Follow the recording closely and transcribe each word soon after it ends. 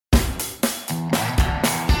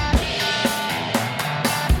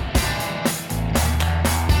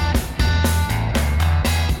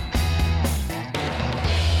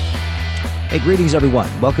Hey, greetings, everyone.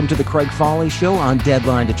 Welcome to the Craig Foley Show on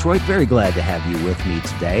Deadline Detroit. Very glad to have you with me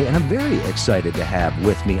today, and I'm very excited to have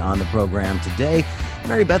with me on the program today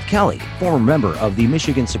Mary Beth Kelly, former member of the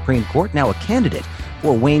Michigan Supreme Court, now a candidate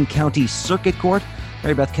for Wayne County Circuit Court.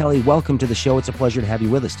 Mary Beth Kelly, welcome to the show. It's a pleasure to have you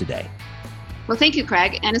with us today. Well, thank you,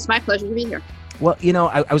 Craig, and it's my pleasure to be here. Well, you know,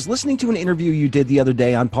 I was listening to an interview you did the other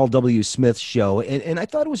day on Paul W. Smith's show, and I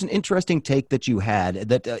thought it was an interesting take that you had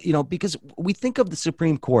that, because we think of the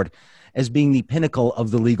Supreme Court as being the pinnacle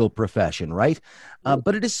of the legal profession, right?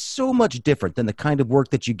 But it is so much different than the kind of work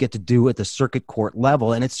that you get to do at the circuit court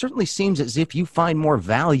level. And it certainly seems as if you find more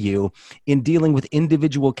value in dealing with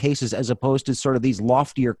individual cases as opposed to sort of these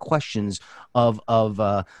loftier questions of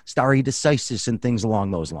stare decisis and things along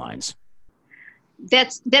those lines.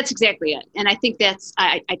 That's exactly it. And I think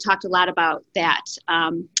I talked a lot about that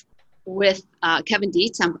with Kevin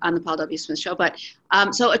Dietz on the Paul W. Smith show. But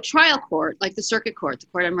so a trial court, like the circuit court, the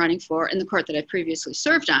court I'm running for, and the court that I previously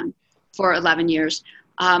served on for 11 years,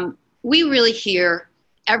 we really hear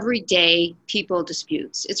everyday people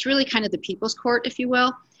disputes. It's really kind of the people's court, if you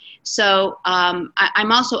will. So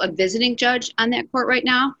I'm also a visiting judge on that court right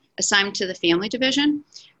now, assigned to the family division.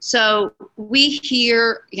 So we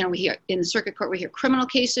hear in the circuit court, we hear criminal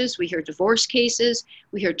cases, we hear divorce cases,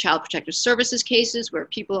 we hear child protective services cases where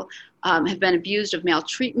people have been abused of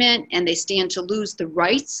maltreatment and they stand to lose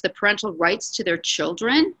the parental rights to their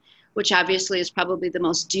children, which obviously is probably the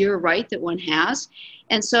most dear right that one has.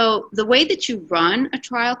 And so the way that you run a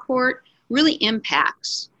trial court really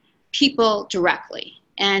impacts people directly.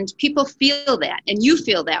 And people feel that, and you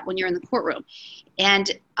feel that when you're in the courtroom.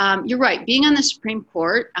 And you're right, being on the Supreme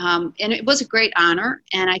Court, and it was a great honor,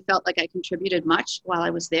 and I felt like I contributed much while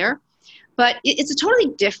I was there. But it's a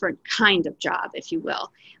totally different kind of job, if you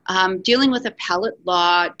will. Dealing with appellate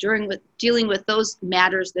law, dealing with those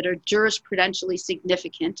matters that are jurisprudentially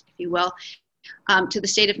significant, if you will, to the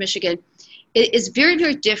state of Michigan, it is very,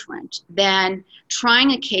 very different than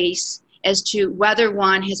trying a case as to whether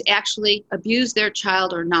one has actually abused their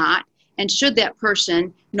child or not, and should that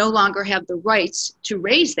person no longer have the rights to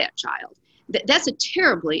raise that child. That's a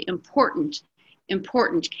terribly important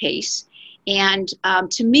case. And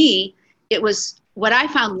to me, it was what I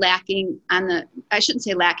found lacking I shouldn't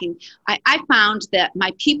say lacking, I found that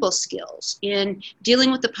my people skills in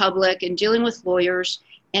dealing with the public and dealing with lawyers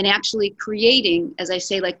and actually creating, as I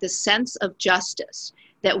say, like this sense of justice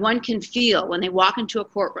that one can feel when they walk into a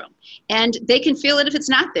courtroom. And they can feel it if it's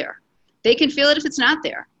not there.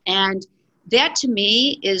 And that to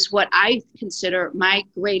me is what I consider my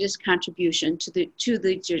greatest contribution to the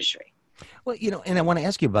judiciary. Well, and I want to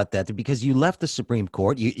ask you about that because you left the Supreme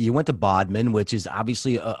Court. You went to Bodman, which is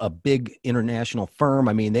obviously a big international firm.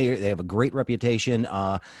 I mean, they have a great reputation,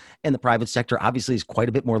 and the private sector obviously is quite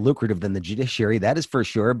a bit more lucrative than the judiciary. That is for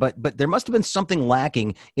sure. But there must have been something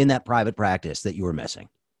lacking in that private practice that you were missing.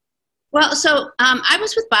 Well, so I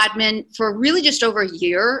was with Bodman for really just over a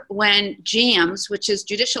year when JAMS, which is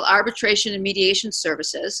Judicial Arbitration and Mediation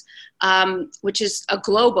Services, which is a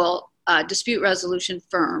global dispute resolution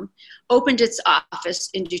firm, opened its office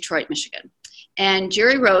in Detroit, Michigan. And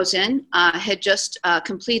Jerry Rosen had just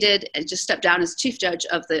stepped down as chief judge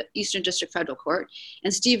of the Eastern District Federal Court.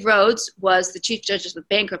 And Steve Rhodes was the chief judge of the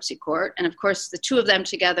Bankruptcy Court. And of course, the two of them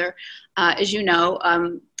together, as you know,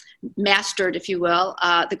 mastered, if you will,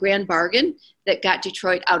 the grand bargain that got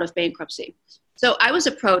Detroit out of bankruptcy. So I was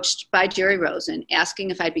approached by Jerry Rosen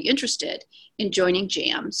asking if I'd be interested in joining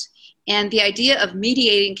JAMS. And the idea of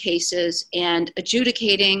mediating cases and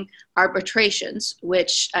adjudicating arbitrations,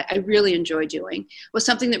 which I really enjoy doing, was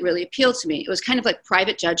something that really appealed to me. It was kind of like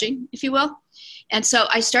private judging, if you will. And so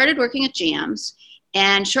I started working at JAMS.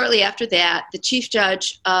 And shortly after that, the chief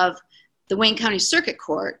judge of the Wayne County Circuit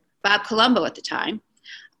Court, Bob Colombo at the time,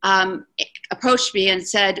 approached me and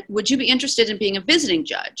said, would you be interested in being a visiting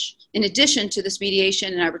judge in addition to this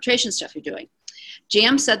mediation and arbitration stuff you're doing?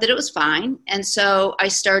 JAMS said that it was fine, and so I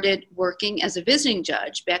started working as a visiting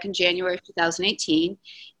judge back in January of 2018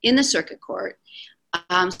 in the circuit court,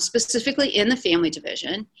 specifically in the family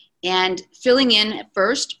division, and filling in at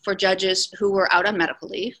first for judges who were out on medical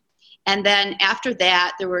leave. And then after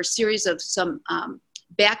that, there were a series of some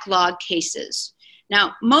backlog cases.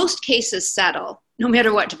 Now, most cases settle, no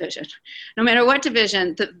matter what division. No matter what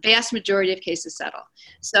division, the vast majority of cases settle.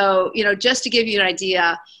 So, just to give you an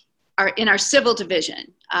idea, in our civil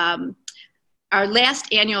division, our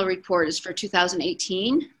last annual report is for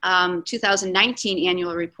 2018. 2019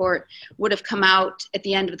 annual report would have come out at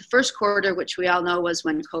the end of the first quarter, which we all know was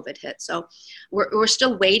when COVID hit. So we're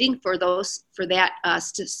still waiting for that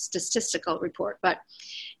statistical report. But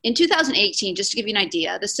in 2018, just to give you an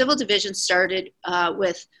idea, the civil division started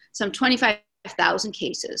with some 25,000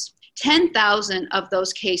 cases. 10,000 of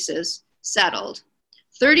those cases settled.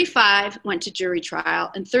 35 went to jury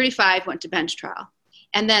trial and 35 went to bench trial.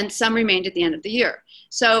 And then some remained at the end of the year.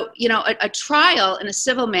 So, a trial in a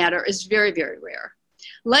civil matter is very, very rare.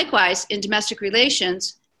 Likewise, in domestic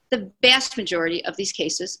relations, the vast majority of these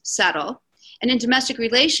cases settle. And in domestic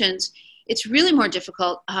relations, it's really more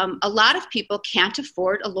difficult. A lot of people can't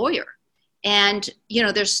afford a lawyer. And,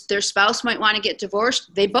 their spouse might want to get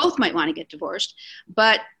divorced. They both might want to get divorced.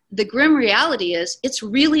 But the grim reality is it's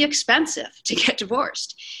really expensive to get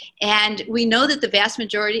divorced. And we know that the vast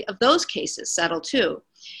majority of those cases settle too.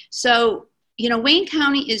 So, Wayne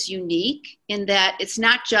County is unique in that it's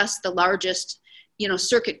not just the largest,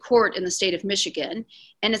 circuit court in the state of Michigan.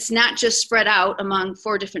 And it's not just spread out among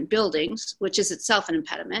 4 different buildings, which is itself an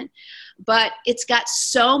impediment, but it's got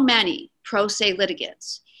so many pro se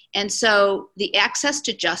litigants. And so the access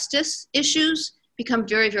to justice issues become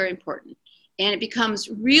very, very important. And it becomes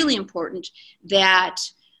really important that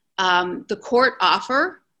the court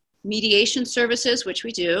offer mediation services, which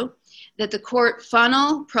we do, that the court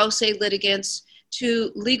funnel pro se litigants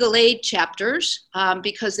to legal aid chapters,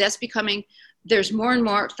 because that's there's more and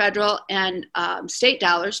more federal and state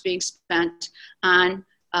dollars being spent on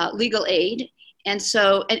legal aid. And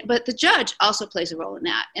so, but the judge also plays a role in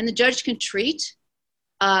that. And the judge can treat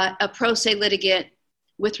a pro se litigant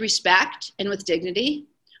with respect and with dignity,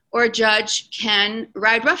 or a judge can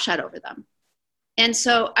ride roughshod over them. And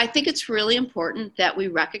so I think it's really important that we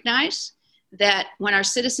recognize that when our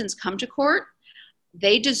citizens come to court,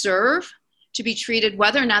 they deserve to be treated,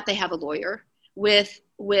 whether or not they have a lawyer,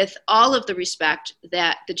 with all of the respect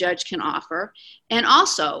that the judge can offer, and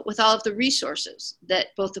also with all of the resources that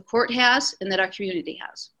both the court has and that our community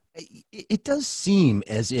has. It does seem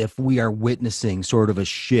as if we are witnessing sort of a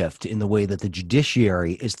shift in the way that the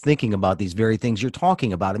judiciary is thinking about these very things you're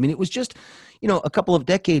talking about. I mean, it was just, a couple of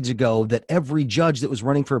decades ago that every judge that was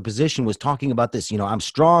running for a position was talking about this, I'm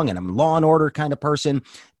strong and I'm law and order kind of person,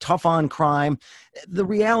 tough on crime. The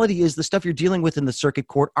reality is the stuff you're dealing with in the circuit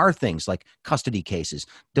court are things like custody cases,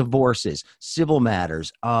 divorces, civil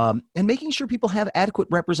matters, and making sure people have adequate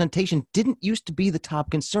representation didn't used to be the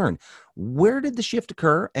top concern. Where did the shift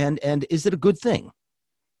occur, and is it a good thing?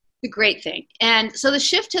 The great thing. And so the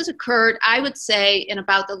shift has occurred, I would say, in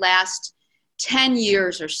about the last 10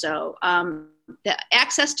 years or so. The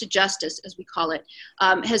access to justice, as we call it,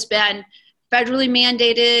 has been federally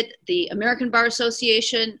mandated. The American Bar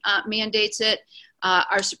Association mandates it.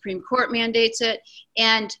 Our Supreme Court mandates it.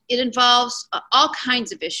 And it involves all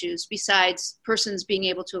kinds of issues besides persons being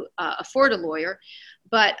able to afford a lawyer.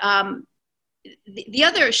 But the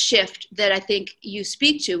other shift that I think you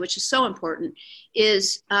speak to, which is so important,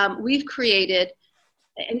 is we've created,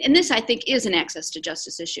 and this I think is an access to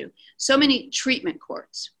justice issue, so many treatment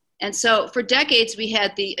courts. And so for decades we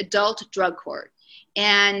had the adult drug court,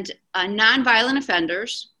 and nonviolent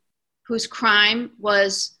offenders whose crime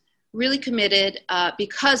was really committed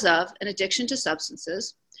because of an addiction to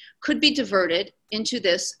substances could be diverted into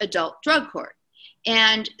this adult drug court.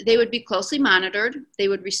 And they would be closely monitored, they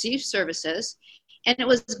would receive services, and it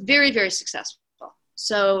was very, very successful.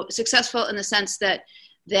 So successful in the sense that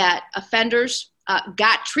offenders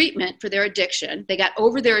got treatment for their addiction. They got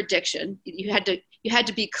over their addiction. You had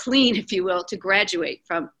to be clean, if you will, to graduate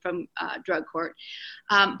from drug court.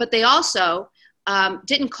 But they also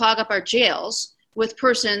didn't clog up our jails with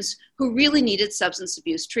persons who really needed substance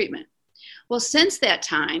abuse treatment. Well, since that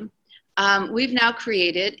time, we've now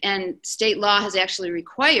created, and state law has actually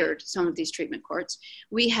required some of these treatment courts.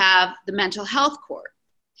 We have the mental health court.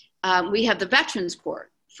 We have the veterans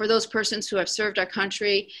court for those persons who have served our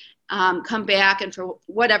country, come back and for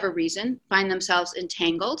whatever reason find themselves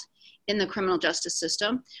entangled in the criminal justice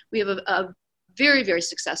system. We have a very, very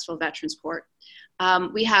successful veterans court.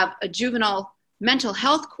 We have a juvenile mental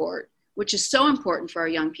health court, which is so important for our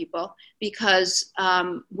young people because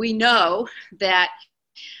we know that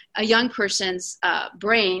a young person's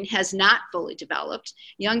brain has not fully developed.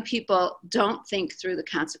 Young people don't think through the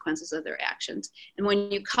consequences of their actions. And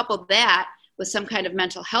when you couple that with some kind of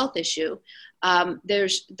mental health issue,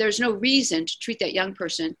 there's no reason to treat that young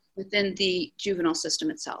person within the juvenile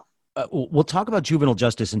system itself. We'll talk about juvenile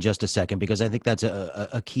justice in just a second, because I think that's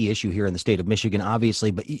a key issue here in the state of Michigan,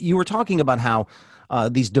 obviously. But you were talking about how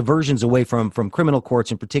these diversions away from criminal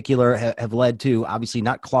courts in particular have led to obviously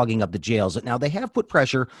not clogging up the jails. Now, they have put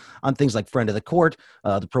pressure on things like friend of the court,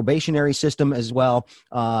 the probationary system as well.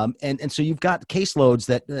 And so you've got caseloads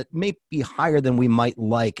that may be higher than we might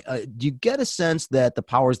like. Do you get a sense that the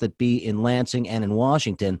powers that be in Lansing and in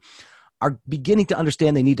Washington are beginning to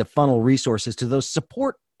understand they need to funnel resources to those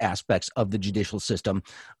support aspects of the judicial system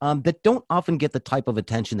that don't often get the type of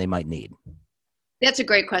attention they might need? That's a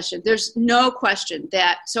great question. There's no question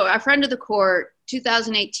that, so our friend of the court,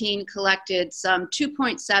 2018, collected some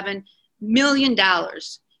 $2.7 million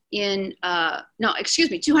in,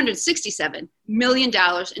 $267 million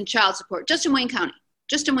in child support, just in Wayne County.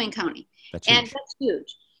 That's and huge. that's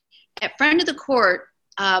huge. At friend of the court,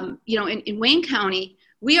 in Wayne County,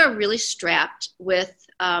 we are really strapped with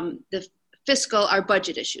the fiscal, our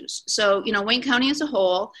budget issues. So, Wayne County as a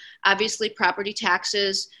whole, obviously property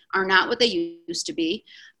taxes are not what they used to be.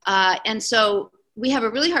 And so we have a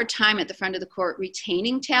really hard time at the front of the court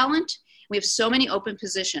retaining talent. We have so many open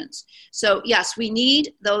positions. So yes, we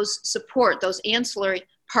need those support, those ancillary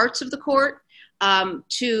parts of the court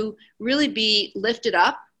to really be lifted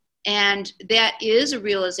up. And that is a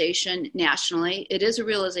realization nationally. It is a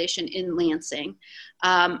realization in Lansing.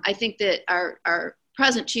 I think that our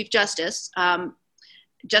present Chief Justice,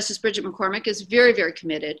 Justice Bridget McCormick, is very, very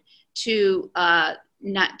committed to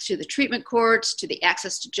not to the treatment courts, to the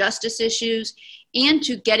access to justice issues, and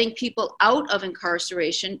to getting people out of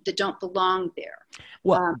incarceration that don't belong there.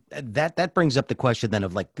 Well, that brings up the question then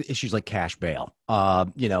of like issues like cash bail. There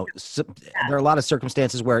are a lot of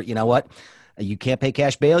circumstances where, you can't pay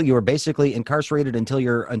cash bail. You are basically incarcerated until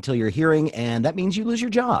your hearing, and that means you lose your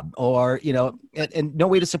job, or and no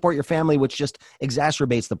way to support your family, which just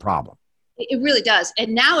exacerbates the problem. It really does,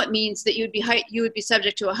 and now it means that you would be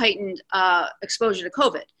subject to a heightened exposure to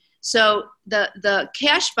COVID. So the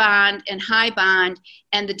cash bond and high bond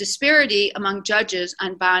and the disparity among judges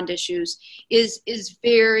on bond issues is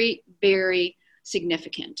very, very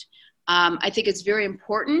significant. I think it's very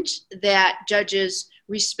important that judges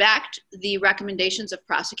respect the recommendations of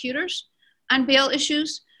prosecutors on bail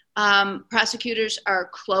issues. Prosecutors are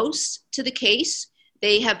close to the case.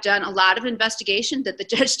 They have done a lot of investigation that the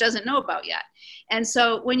judge doesn't know about yet. And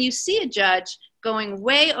so when you see a judge going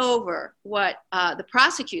way over what the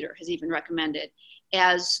prosecutor has even recommended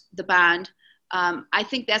as the bond, I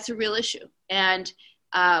think that's a real issue. And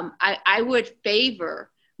I would favor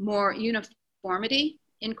more uniformity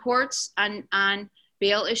in courts on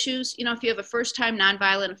bail issues. If you have a first-time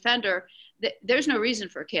nonviolent offender, there's no reason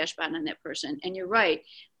for a cash bond on that person. And you're right.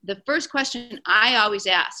 The first question I always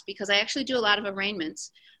ask, because I actually do a lot of arraignments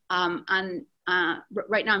right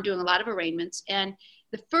now I'm doing a lot of arraignments, and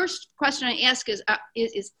the first question I ask is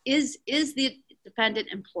the defendant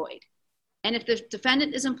employed? And if the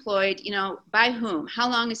defendant is employed, by whom? How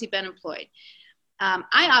long has he been employed?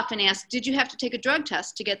 I often ask, did you have to take a drug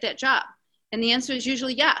test to get that job? And the answer is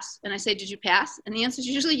usually yes. And I say, did you pass? And the answer is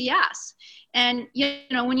usually yes. And,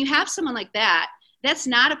 when you have someone like that, that's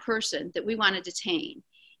not a person that we want to detain.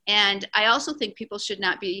 And I also think people should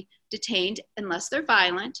not be detained unless they're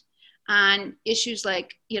violent on issues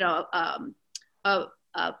like,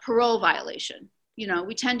 a parole violation.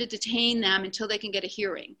 We tend to detain them until they can get a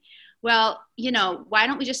hearing. Well, why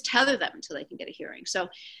don't we just tether them until they can get a hearing? So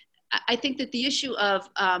I think that the issue of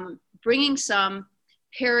bringing some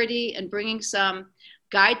parity and bringing some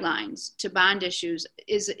guidelines to bond issues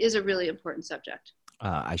is a really important subject.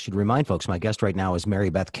 I should remind folks, my guest right now is Mary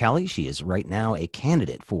Beth Kelly. She is right now a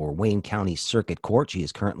candidate for Wayne County Circuit Court. She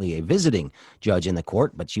is currently a visiting judge in the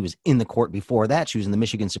court, but she was in the court before that. She was in the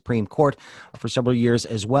Michigan Supreme Court for several years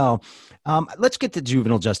as well. Let's get to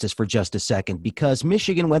juvenile justice for just a second, because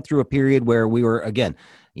Michigan went through a period where we were, again,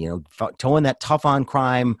 towing that tough on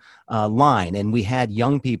crime line. And we had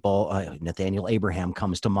young people, Nathaniel Abraham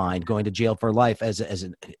comes to mind, going to jail for life as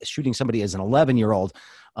shooting somebody as an 11-year-old.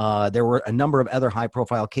 There were a number of other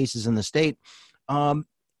high-profile cases in the state.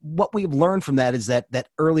 What we've learned from that is that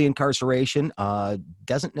early incarceration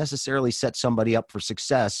doesn't necessarily set somebody up for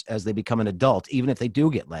success as they become an adult, even if they do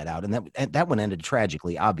get let out. And that one ended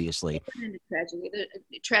tragically, obviously. It ended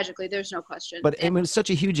tragically, there's no question. But it was such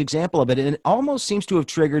a huge example of it, and it almost seems to have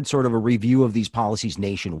triggered sort of a review of these policies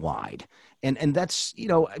nationwide. And that's,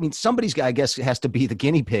 somebody's, I guess, has to be the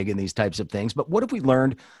guinea pig in these types of things. But what have we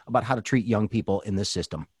learned about how to treat young people in this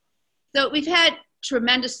system? So we've had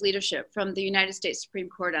tremendous leadership from the United States Supreme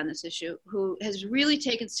Court on this issue, who has really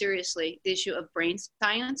taken seriously the issue of brain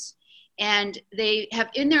science. And they have,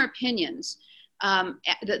 in their opinions,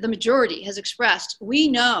 the majority has expressed, we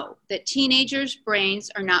know that teenagers'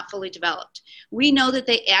 brains are not fully developed. We know that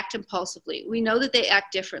they act impulsively. We know that they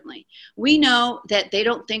act differently. We know that they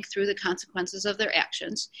don't think through the consequences of their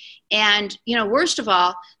actions. And, worst of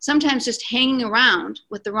all, sometimes just hanging around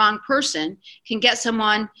with the wrong person can get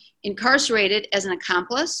someone incarcerated as an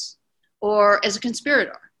accomplice or as a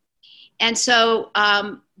conspirator. And so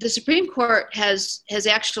the Supreme Court has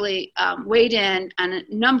actually weighed in on a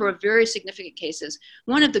number of very significant cases.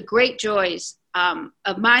 One of the great joys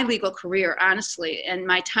of my legal career, honestly, and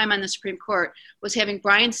my time on the Supreme Court was having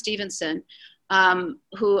Brian Stevenson,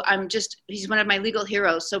 who he's one of my legal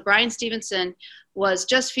heroes. So Brian Stevenson was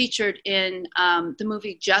just featured in the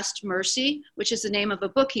movie Just Mercy, which is the name of a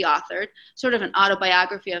book he authored, sort of an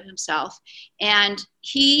autobiography of himself. And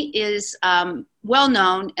he is well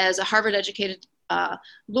known as a Harvard-educated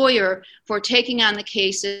lawyer for taking on the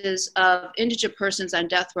cases of indigent persons on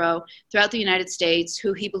death row throughout the United States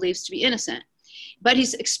who he believes to be innocent. But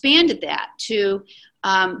he's expanded that to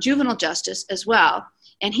juvenile justice as well.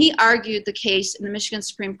 And he argued the case in the Michigan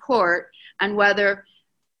Supreme Court on whether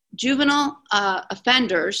juvenile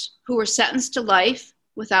offenders who were sentenced to life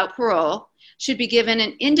without parole should be given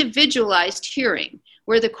an individualized hearing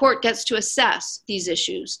where the court gets to assess these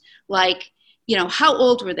issues, like, how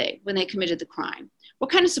old were they when they committed the crime? What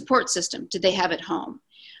kind of support system did they have at home?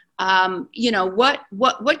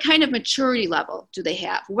 What kind of maturity level do they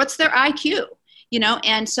have? What's their IQ?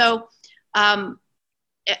 And so,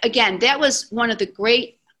 again, that was one of the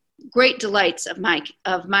great delights of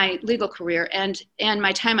my legal career and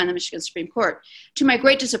my time on the Michigan Supreme Court. To my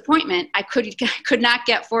great disappointment, I could not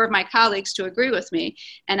get 4 of my colleagues to agree with me,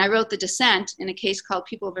 and I wrote the dissent in a case called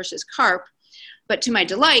People versus Karp. But to my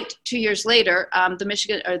delight, 2 years later,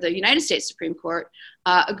 the United States Supreme Court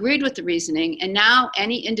agreed with the reasoning, and now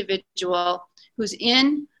any individual who's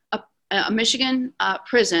in a Michigan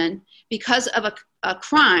prison because of a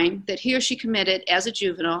crime that he or she committed as a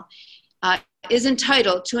juvenile is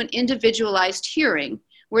entitled to an individualized hearing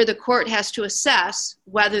where the court has to assess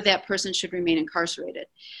whether that person should remain incarcerated.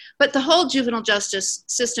 But the whole juvenile justice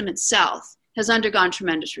system itself has undergone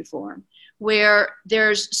tremendous reform, where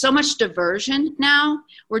there's so much diversion now.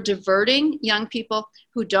 We're diverting young people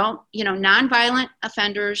who don't, nonviolent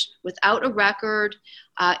offenders without a record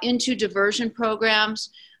into diversion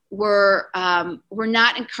programs. We're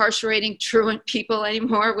not incarcerating truant people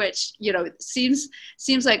anymore, which, seems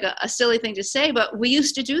like a silly thing to say, but we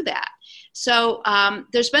used to do that. So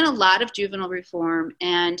there's been a lot of juvenile reform,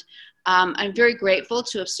 and I'm very grateful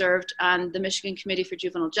to have served on the Michigan Committee for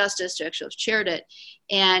Juvenile Justice, to actually have chaired it.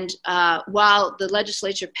 And while the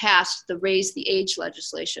legislature passed the Raise the Age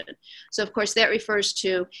legislation. So of course that refers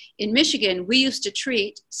to, in Michigan, we used to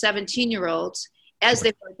treat 17-year-olds as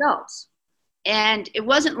they were adults. And it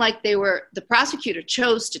wasn't like the prosecutor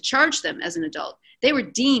chose to charge them as an adult. They were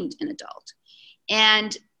deemed an adult.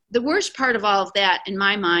 And the worst part of all of that, in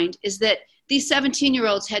my mind, is that these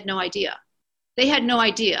 17-year-olds had no idea. They had no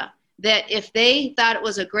idea that if they thought it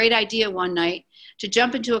was a great idea one night to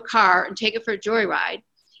jump into a car and take it for a joyride,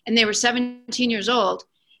 and they were 17 years old,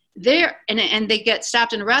 and they get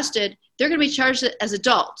stopped and arrested, they're going to be charged as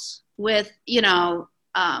adults with,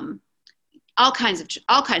 all kinds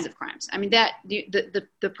of crimes. I mean, that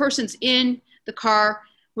the persons in the car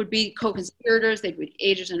would be co-conspirators, they'd be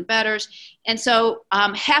aiders and abettors. And so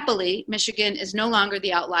happily, Michigan is no longer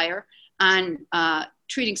the outlier on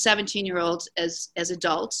treating 17-year-olds as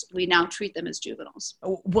adults. We now treat them as juveniles.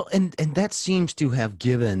 Well, and that seems to have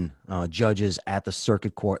given judges at the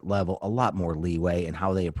circuit court level a lot more leeway in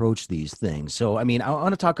how they approach these things. So, I mean, I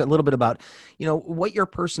want to talk a little bit about, what your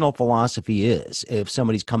personal philosophy is if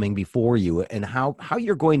somebody's coming before you, and how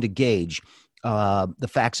you're going to gauge the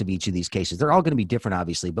facts of each of these cases. They're all going to be different,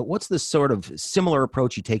 obviously, but what's the sort of similar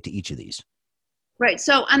approach you take to each of these? Right.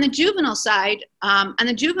 So on the juvenile side, I'm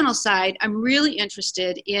really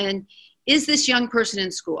interested in, is this young person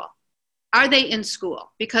in school? Are they in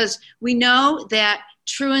school? Because we know that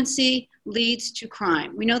truancy leads to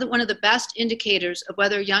crime. We know that one of the best indicators of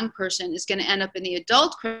whether a young person is going to end up in the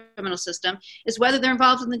adult criminal system is whether they're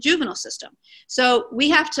involved in the juvenile system. So we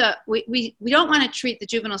don't want to treat the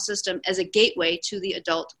juvenile system as a gateway to the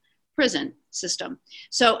adult prison system.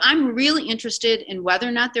 So I'm really interested in whether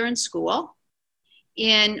or not they're in school,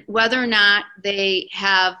 in whether or not they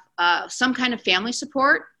have some kind of family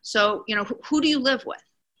support. So, who do you live with?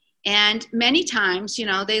 And many times,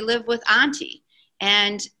 they live with auntie,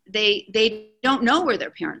 and they don't know where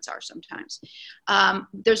their parents are sometimes.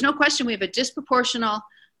 There's no question we have a disproportional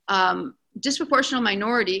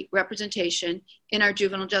minority representation in our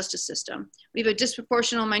juvenile justice system. We have a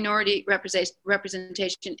disproportional minority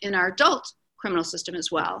representation in our adult criminal system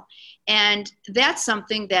as well. And that's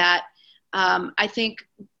something that I think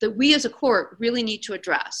that we as a court really need to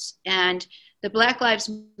address. And the Black Lives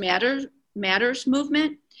Matters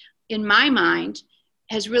movement, in my mind,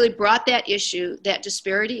 has really brought that issue, that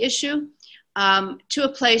disparity issue, to a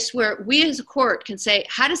place where we as a court can say,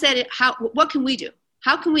 what can we do?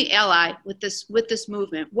 How can we ally with this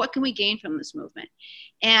movement? What can we gain from this movement?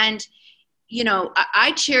 And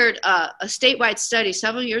I chaired a statewide study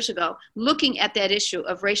several years ago looking at that issue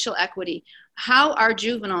of racial equity. How are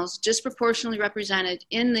juveniles disproportionately represented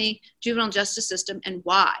in the juvenile justice system, and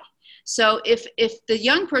why? So if the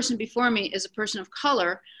young person before me is a person of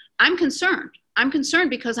color, I'm concerned. I'm concerned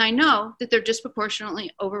because I know that they're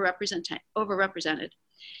disproportionately overrepresented.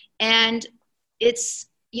 And it's,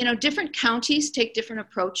 different counties take different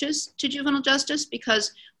approaches to juvenile justice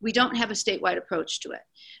because we don't have a statewide approach to it.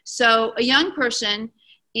 So a young person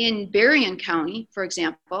in Berrien County, for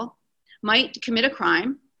example, might commit a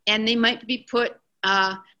crime, and they might be put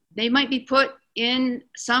in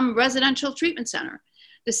some residential treatment center.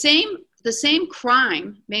 The same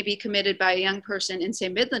crime may be committed by a young person in, say,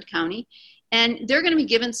 Midland County, and they're going to be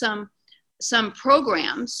given some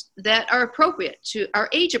programs that are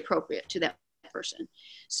age appropriate to that person.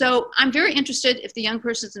 So I'm very interested if the young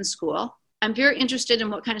person's in school. I'm very interested in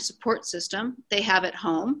what kind of support system they have at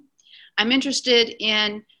home. I'm interested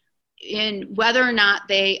in whether or not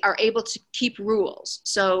they are able to keep rules.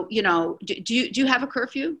 So, do you have a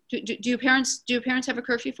curfew? Do your parents have a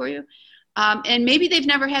curfew for you? And maybe they've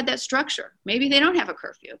never had that structure. Maybe they don't have a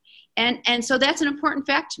curfew. And so that's an important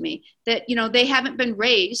fact to me, that, they haven't been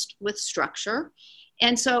raised with structure.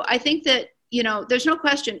 And so I think that, there's no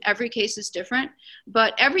question every case is different,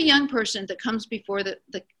 but every young person that comes before the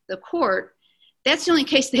court, that's the only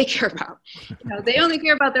case they care about. They only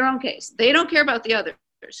care about their own case. They don't care about the others.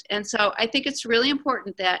 And so I think it's really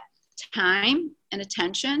important that time and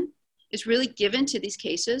attention is really given to these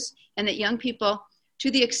cases, and that young people,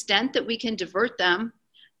 to the extent that we can divert them,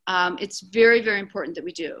 it's very, very important that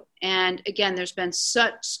we do. And again, there's been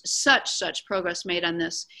such progress made on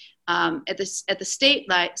this at the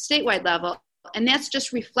statewide level, and that's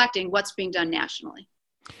just reflecting what's being done nationally.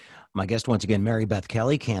 My guest once again, Mary Beth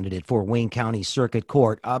Kelly, candidate for Wayne County Circuit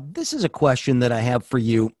Court. This is a question that I have for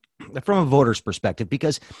you from a voter's perspective,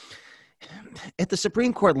 because at the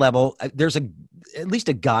Supreme Court level, there's at least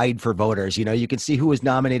a guide for voters. You can see who was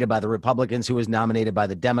nominated by the Republicans, who was nominated by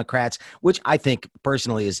the Democrats, which I think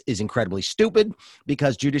personally is incredibly stupid,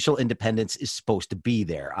 because judicial independence is supposed to be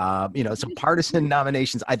there. Some partisan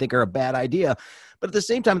nominations I think are a bad idea. But at the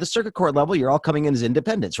same time, at the circuit court level, you're all coming in as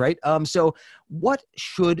independents, right? So what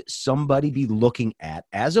should somebody be looking at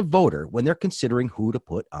as a voter when they're considering who to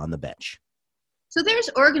put on the bench? So there's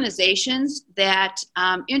organizations that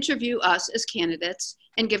interview us as candidates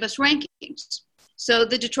and give us rankings. So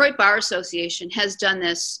the Detroit Bar Association has done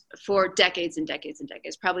this for decades and decades and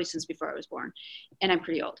decades, probably since before I was born, and I'm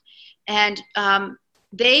pretty old. And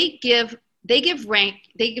they give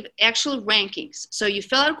actual rankings. So you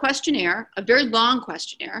fill out a questionnaire, a very long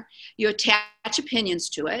questionnaire. You attach opinions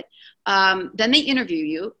to it. Then they interview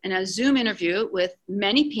you in a Zoom interview with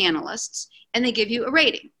many panelists, and they give you a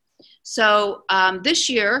rating. So this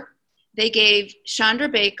year, they gave Chandra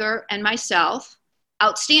Baker and myself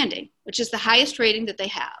outstanding, which is the highest rating that they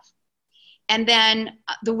have. And then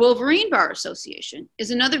the Wolverine Bar Association is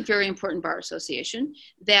another very important bar association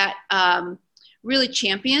that really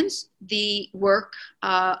champions the work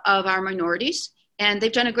of our minorities. And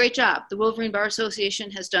they've done a great job. The Wolverine Bar Association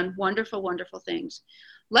has done wonderful, wonderful things.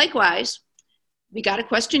 Likewise, we got a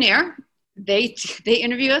questionnaire. They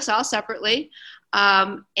interview us all separately.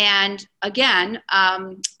 And again,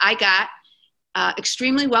 I got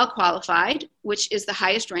extremely well qualified, which is the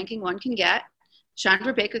highest ranking one can get.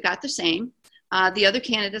 Chandra Baker got the same. The other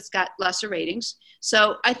candidates got lesser ratings.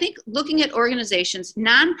 So I think looking at organizations,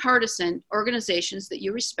 nonpartisan organizations that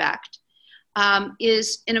you respect,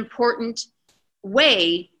 is an important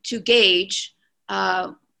way to gauge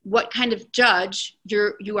what kind of judge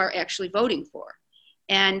you are actually voting for.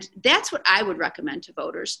 And that's what I would recommend to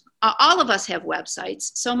voters. All of us have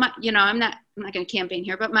websites. So I'm not going to campaign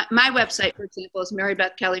here, but my website, for example, is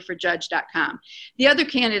marybethkellyforjudge.com. The other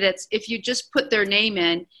candidates, if you just put their name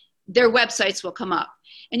in, their websites will come up.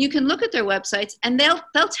 And you can look at their websites, and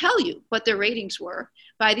they'll tell you what their ratings were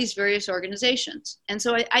by these various organizations. And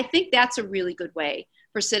so I think that's a really good way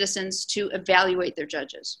for citizens to evaluate their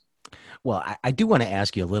judges. Well, I do want to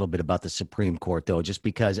ask you a little bit about the Supreme Court, though, just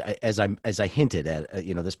because as I hinted at,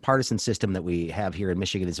 this partisan system that we have here in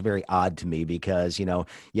Michigan is very odd to me because,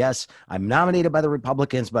 yes, I'm nominated by the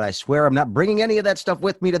Republicans, but I swear I'm not bringing any of that stuff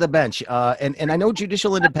with me to the bench. And I know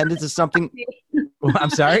judicial independence is something.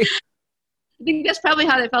 I'm sorry. I think that's probably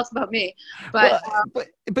how they felt about me. Well, but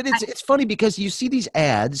it's funny because you see these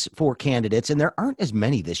ads for candidates, and there aren't as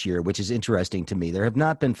many this year, which is interesting to me. There have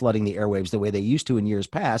not been flooding the airwaves the way they used to in years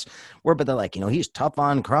past, but they're like, he's tough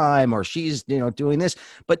on crime, or she's, doing this,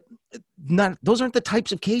 but those aren't the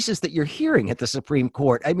types of cases that you're hearing at the Supreme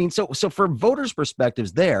Court. I mean, so for voters'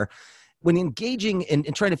 perspectives there, when engaging in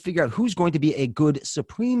trying to figure out who's going to be a good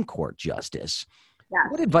Supreme Court justice, yeah.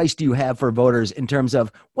 What advice do you have for voters in terms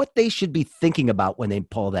of what they should be thinking about when they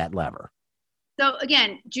pull that lever? So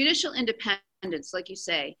again, judicial independence, like you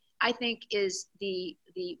say, I think is the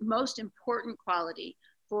most important quality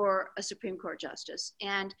for a Supreme Court justice.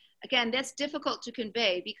 And again, that's difficult to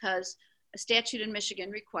convey because a statute in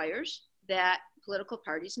Michigan requires that political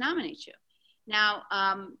parties nominate you. Now,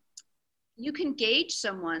 you can gauge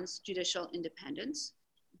someone's judicial independence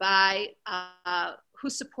by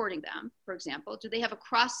who's supporting them, for example. Do they have a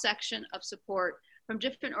cross-section of support from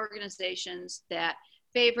different organizations that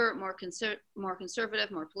favor more conservative,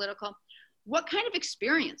 more political? What kind of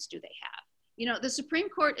experience do they have? The Supreme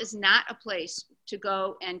Court is not a place to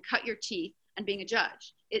go and cut your teeth on being a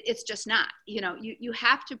judge. It's just not. You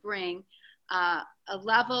have to bring a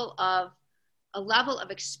level of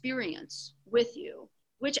experience with you,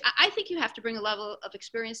 which I think you have to bring a level of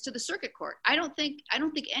experience to the circuit court. I don't think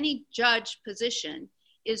any judge position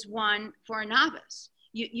is one for a novice.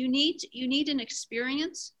 You need an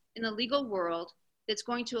experience in the legal world that's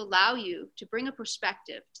going to allow you to bring a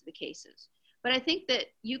perspective to the cases. But I think that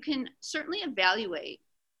you can certainly evaluate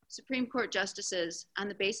Supreme Court justices on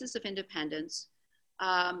the basis of independence,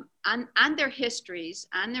 on their histories,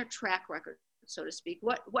 on their track record, so to speak.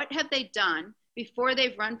 What have they done before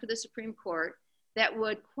they've run for the Supreme Court that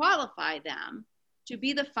would qualify them to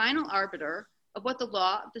be the final arbiter of what the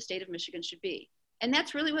law of the state of Michigan should be? And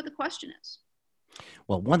that's really what the question is.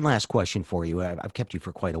 Well, one last question for you. I've kept you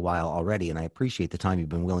for quite a while already, and I appreciate the time you've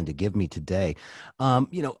been willing to give me today.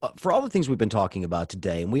 For all the things we've been talking about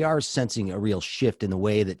today, and we are sensing a real shift in the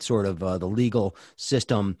way that sort of the legal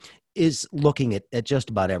system is looking at just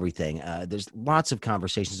about everything. There's lots of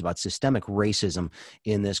conversations about systemic racism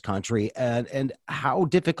in this country, and how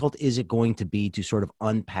difficult is it going to be to sort of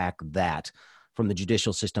unpack that from the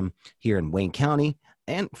judicial system here in Wayne County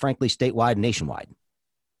and, frankly, statewide and nationwide?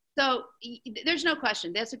 So there's no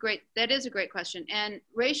question. That is a great question. And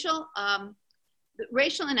racial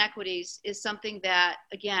inequities is something that,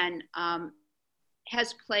 again,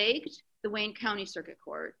 has plagued the Wayne County Circuit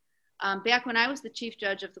Court. Back when I was the chief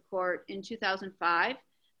judge of the court in 2005,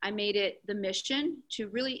 I made it the mission to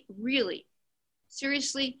really, really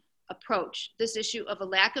seriously approach this issue of a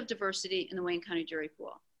lack of diversity in the Wayne County jury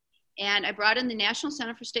pool. And I brought in the National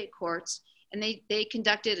Center for State Courts, and they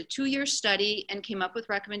conducted a 2-year study and came up with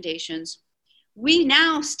recommendations. We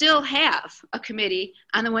now still have a committee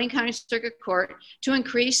on the Wayne County Circuit Court to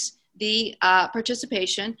increase the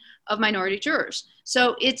participation of minority jurors.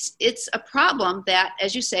 So it's a problem that,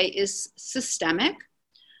 as you say, is systemic.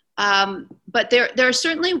 But there are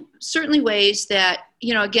certainly ways that,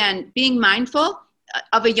 again, being mindful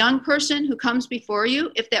of a young person who comes before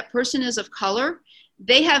you. If that person is of color,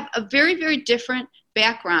 they have a very, very different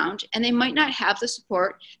background, and they might not have the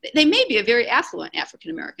support. They may be a very affluent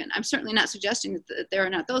African-American. I'm certainly not suggesting that there are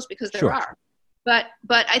not those, because there Sure. are. But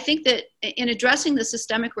I think that in addressing the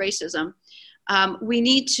systemic racism, we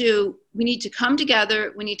need to come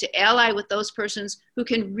together. We need to ally with those persons who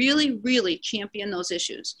can really, really champion those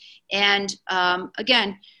issues. And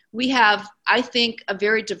again, we have, I think, a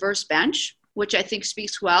very diverse bench, which I think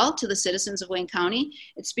speaks well to the citizens of Wayne County.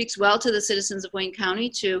 It speaks well to the citizens of Wayne County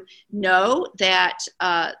to know that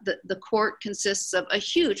the court consists of a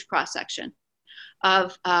huge cross-section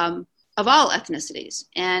of all ethnicities.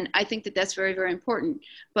 And I think that that's very, very important.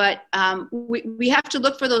 But we have to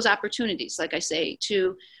look for those opportunities, like I say,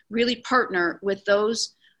 to really partner with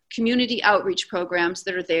those community outreach programs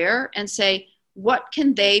that are there and say, what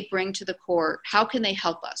can they bring to the court? How can they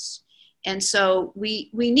help us? And so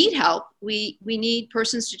we need help. We need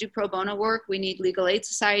persons to do pro bono work. We need legal aid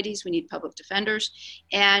societies. We need public defenders.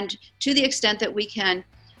 And to the extent that we can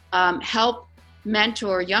help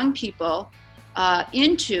mentor young people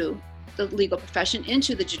into the legal profession,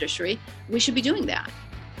 into the judiciary, we should be doing that.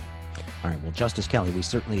 All right. Well, Justice Kelly, we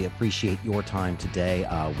certainly appreciate your time today.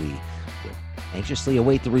 We anxiously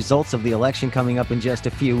await the results of the election coming up in just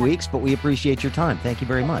a few weeks, but we appreciate your time. Thank you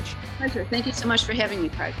very much. Pleasure. Thank you so much for having me,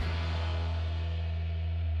 Craig.